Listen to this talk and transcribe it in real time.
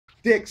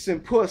Dicks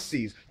and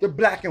pussies, they're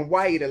black and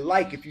white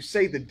alike. If you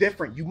say the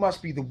different, you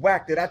must be the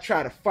whack that I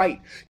try to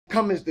fight.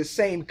 Come is the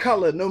same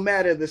color, no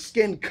matter the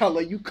skin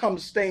color. You cum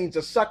stains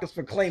are suckers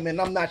for claiming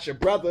I'm not your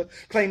brother,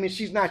 claiming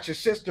she's not your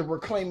sister, or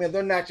claiming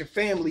they're not your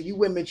family.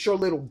 You immature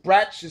little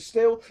brats should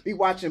still be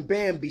watching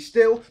Bambi,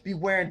 still be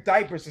wearing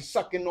diapers and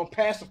sucking on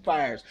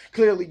pacifiers.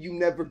 Clearly you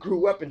never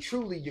grew up and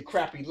truly you're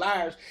crappy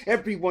liars.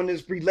 Everyone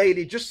is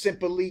related, just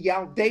simply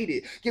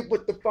outdated. Get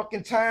with the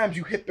fucking times,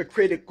 you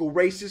hypocritical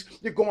racists.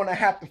 You're gonna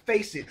have to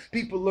face it.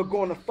 People are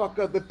gonna fuck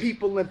other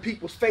people in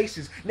people's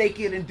faces,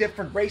 naked in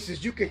different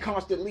races. You can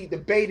constantly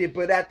debate it,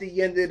 but at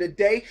the end of the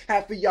day,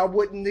 half of y'all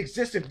wouldn't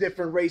exist if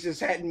different races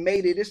hadn't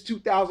made it. It's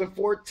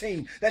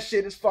 2014. That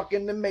shit is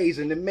fucking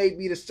amazing. And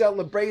maybe to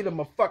celebrate them,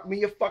 or fuck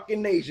me a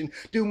fucking Asian,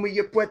 do me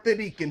a Puerto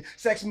Rican,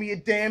 sex me a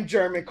damn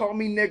German, call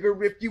me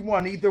nigger if you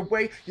want. Either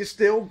way, you're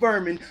still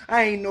vermin.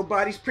 I ain't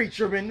nobody's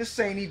preacher, and this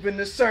ain't even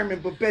a sermon,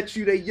 but bet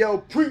you they yell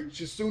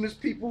preach as soon as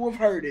people have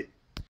heard it.